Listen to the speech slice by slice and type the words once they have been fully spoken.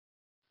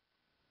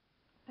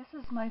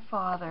This is my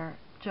father,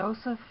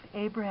 Joseph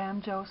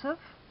Abe Joseph.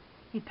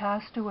 He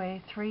passed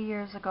away 3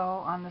 years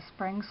ago on the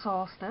Spring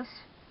Solstice,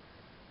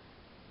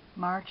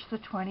 March the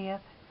 20th,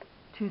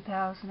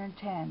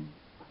 2010.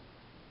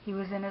 He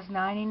was in his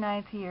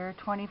 99th year,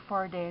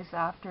 24 days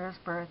after his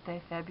birthday,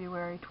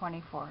 February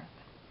 24th,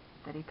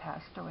 that he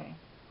passed away.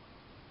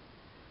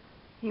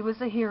 He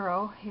was a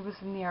hero. He was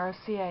in the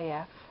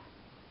RCAF.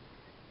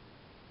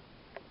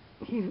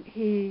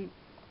 He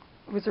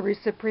was a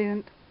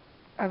recipient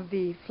of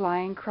the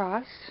Flying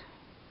Cross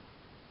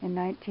in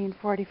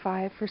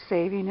 1945 for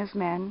saving his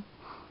men.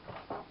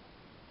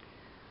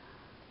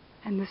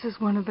 And this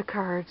is one of the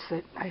cards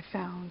that I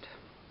found.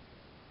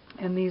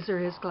 And these are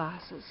his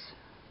glasses.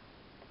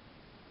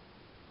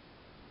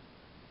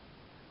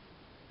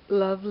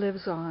 Love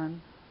lives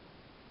on.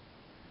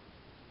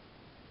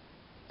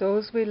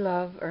 Those we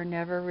love are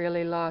never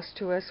really lost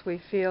to us. We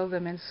feel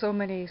them in so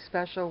many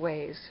special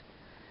ways.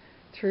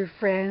 Through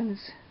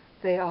friends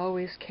they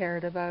always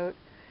cared about,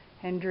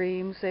 and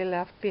dreams they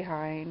left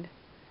behind,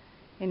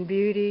 in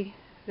beauty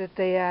that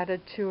they added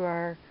to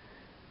our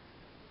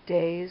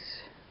days,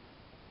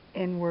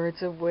 in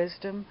words of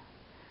wisdom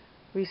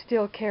we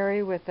still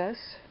carry with us,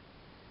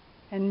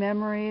 and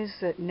memories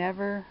that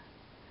never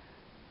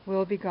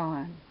will be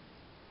gone.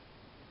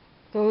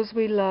 Those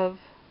we love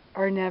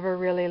are never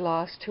really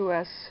lost to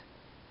us,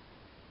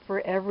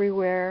 for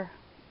everywhere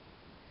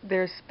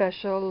their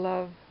special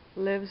love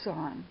lives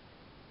on.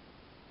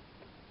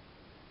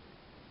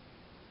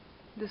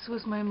 This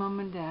was my mom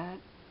and dad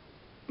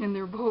in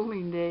their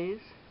bowling days,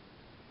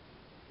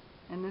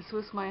 and this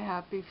was my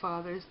Happy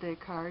Father's Day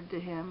card to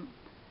him,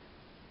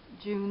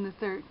 June the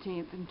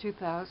 13th in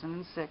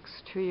 2006,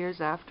 2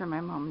 years after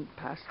my mom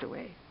passed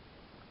away.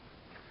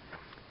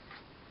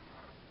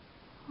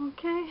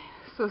 Okay,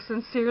 so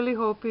sincerely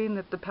hoping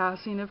that the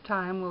passing of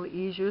time will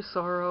ease your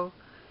sorrow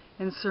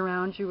and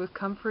surround you with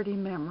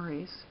comforting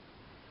memories.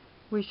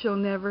 We shall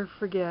never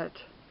forget,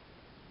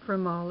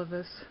 from all of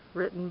us,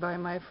 written by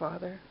my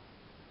father.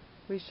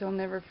 We shall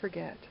never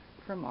forget,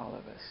 from all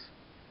of us.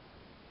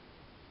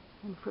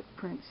 And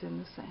footprints in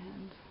the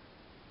sand.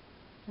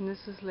 And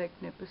this is Lake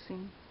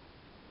Nipissing.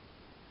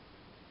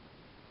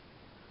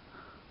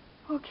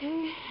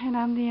 Okay, and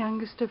I'm the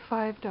youngest of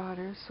 5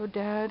 daughters, so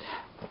Dad,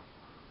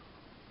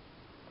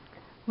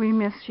 we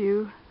miss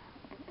you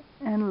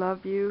and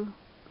love you.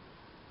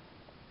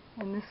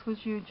 And this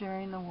was you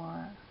during the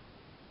war.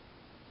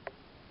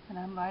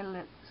 And I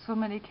lit so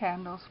many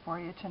candles for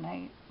you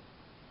tonight.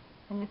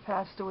 And you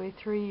passed away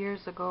 3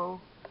 years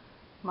ago,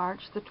 March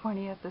the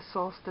 20th, the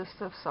solstice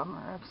of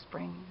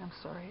spring,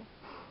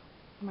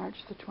 March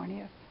the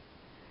 20th.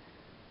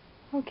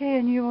 Okay,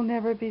 and you will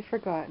never be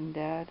forgotten,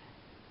 Dad.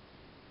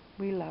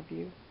 We love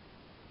you.